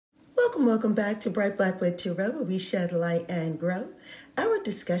Welcome back to Bright Blackwood Tarot, where we shed light and grow. Our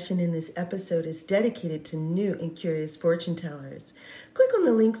discussion in this episode is dedicated to new and curious fortune tellers. Click on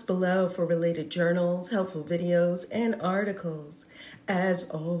the links below for related journals, helpful videos, and articles. As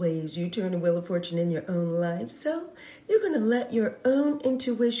always, you turn the wheel of fortune in your own life, so you're going to let your own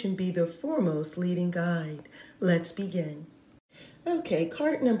intuition be the foremost leading guide. Let's begin. Okay,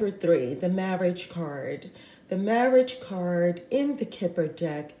 card number 3, the marriage card. The marriage card in the Kipper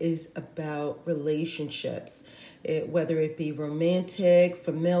deck is about relationships, whether it be romantic,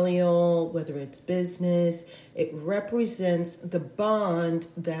 familial, whether it's business. It represents the bond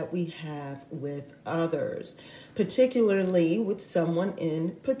that we have with others, particularly with someone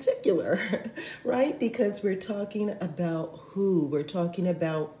in particular, right? Because we're talking about we're talking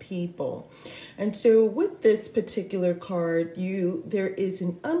about people. And so with this particular card, there is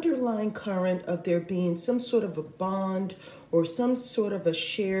an underlying current of there being some sort of a bond or some sort of a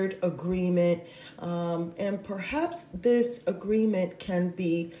shared agreement. And perhaps this agreement can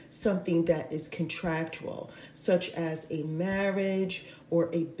be something that is contractual, such as a marriage or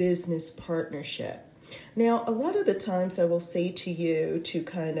a business partnership. Now, a lot of the times I will say to you to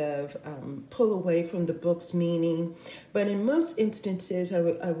kind of pull away from the book's meaning, but in most instances I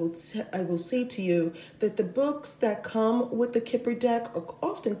will say to you that the books that come with the Kipper deck are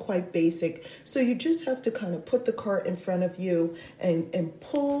often quite basic, so you just have to kind of put the card in front of you and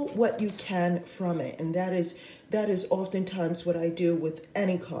pull what you can from it, and that is oftentimes what I do with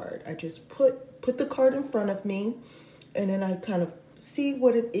any card. I just put the card in front of me, and then I kind of see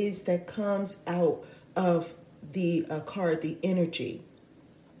what it is that comes out of the card, the energy.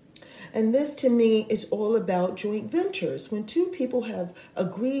 And this to me is all about joint ventures, when two people have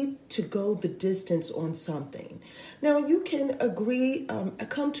agreed to go the distance on something. Now you can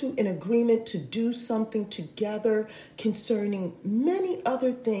come to an agreement to do something together concerning many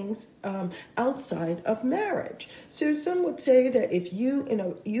other things outside of marriage. So some would say that if you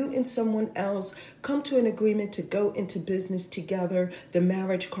and someone else come to an agreement to go into business together, the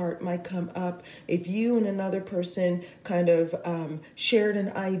marriage card might come up. If you and another person kind of shared an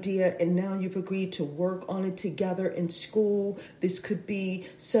idea and now you've agreed to work on it together in school, this could be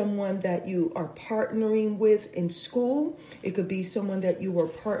someone that you are partnering with in school. It could be someone that you are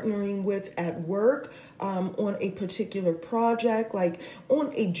partnering with at work on a particular project, like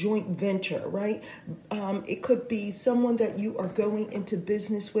on a joint venture, right? It could be someone that you are going into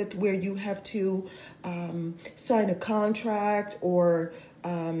business with where you have to sign a contract, or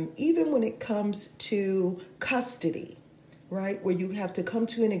even when it comes to custody, right? Where you have to come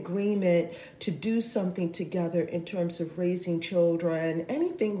to an agreement to do something together in terms of raising children,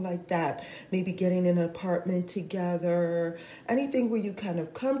 anything like that. Maybe getting an apartment together, anything where you kind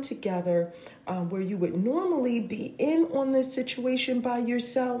of come together, where you would normally be in on this situation by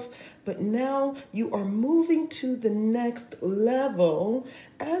yourself, but now you are moving to the next level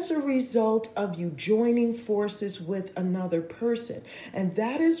as a result of you joining forces with another person. And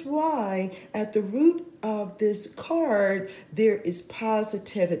that is why at the root of this card, there is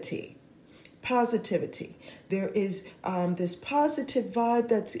positivity. There is this positive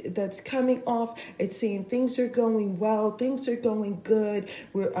vibe that's coming off. It's saying things are going well, things are going good.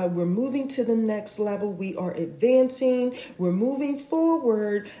 We're moving to the next level. We are advancing. We're moving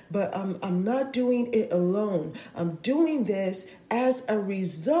forward. But I'm not doing it alone. I'm doing this as a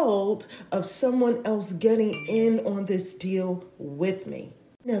result of someone else getting in on this deal with me.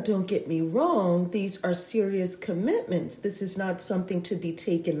 Now, don't get me wrong, these are serious commitments. This is not something to be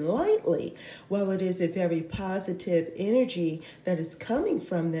taken lightly. While it is a very positive energy that is coming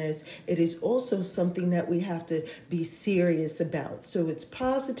from this, it is also something that we have to be serious about. So it's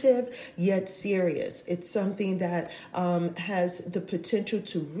positive, yet serious. It's something that has the potential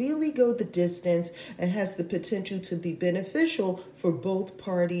to really go the distance and has the potential to be beneficial for both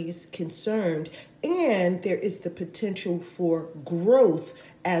parties concerned. And there is the potential for growth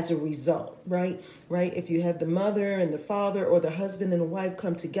as a result, right? If you have the mother and the father, or the husband and the wife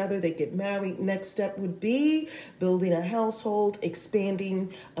come together, they get married. Next step would be building a household,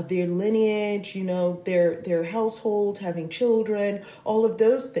 expanding their lineage, their household, having children, all of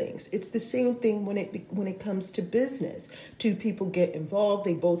those things. It's the same thing when it comes to business. Two people get involved.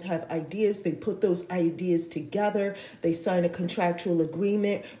 They both have ideas. They put those ideas together. They sign a contractual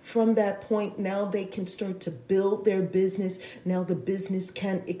agreement. From that point, now they can start to build their business. Now the business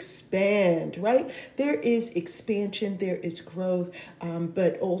can expand, right? There is expansion, there is growth,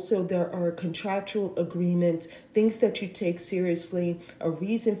 but also there are contractual agreements, things that you take seriously, a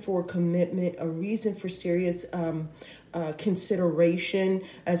reason for commitment, a reason for serious consideration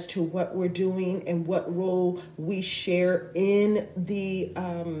as to what we're doing and what role we share in the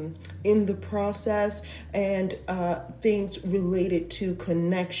process, and things related to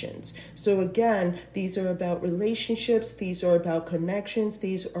connections. So again, these are about relationships, these are about connections,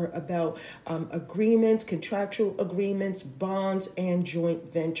 these are about agreements, contractual agreements, bonds, and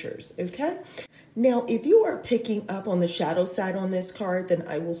joint ventures. Okay? Now, if you are picking up on the shadow side on this card, then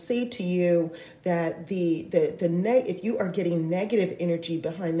I will say to you that if you are getting negative energy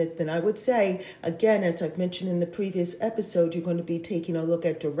behind this, then I would say, again, as I've mentioned in the previous episode, you're going to be taking a look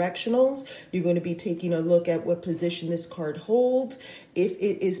at directionals. You're going to be taking a look at what position this card holds. If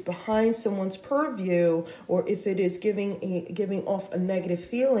it is behind someone's purview, or if it is giving off a negative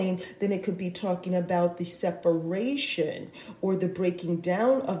feeling, then it could be talking about the separation or the breaking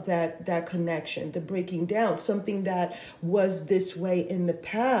down of that connection, the breaking down, something that was this way in the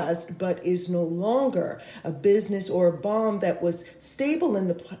past but is no longer, a business or a bond that was stable in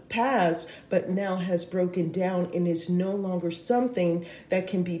the past but now has broken down and is no longer something that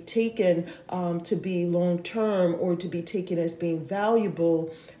can be taken to be long-term or to be taken as being valuable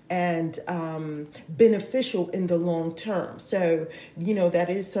and beneficial in the long term. So, that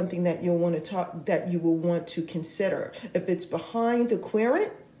is something that you'll want to that you will want to consider. If it's behind the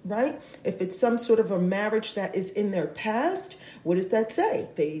querent, right? If it's some sort of a marriage that is in their past, what does that say?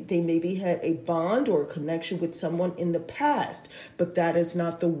 They maybe had a bond or a connection with someone in the past, but that is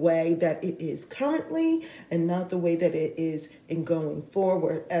not the way that it is currently and not the way that it is in going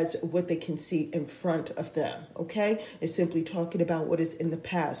forward as what they can see in front of them, okay? It's simply talking about what is in the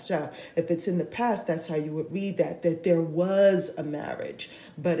past. So if it's in the past, that's how you would read that there was a marriage,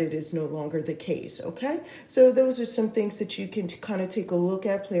 but it is no longer the case, okay? So those are some things that you can kind of take a look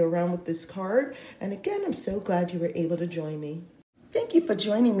at, play around with this card. And again, I'm so glad you were able to join me. Thank you for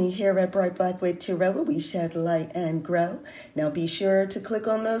joining me here at Bright Black with Tarot, where we shed light and grow. Now be sure to click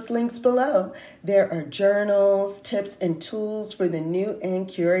on those links below. There are journals, tips, and tools for the new and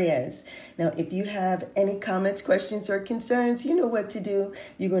curious. Now, if you have any comments, questions, or concerns, you know what to do.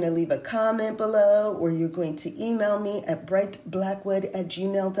 You're going to leave a comment below, or you're going to email me at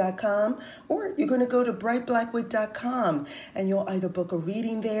brightblackwood@gmail.com, or you're going to go to brightblackwood.com, and you'll either book a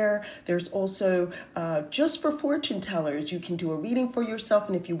reading there. There's also, just for fortune tellers, you can do a reading for yourself,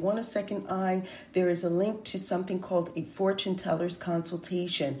 and if you want a second eye, there is a link to something called a fortune teller's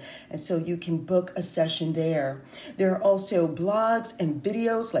consultation, and so you can book a session there. There are also blogs and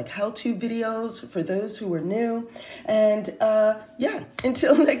videos, like how-to videos for those who are new, and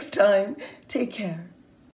until next time, take care.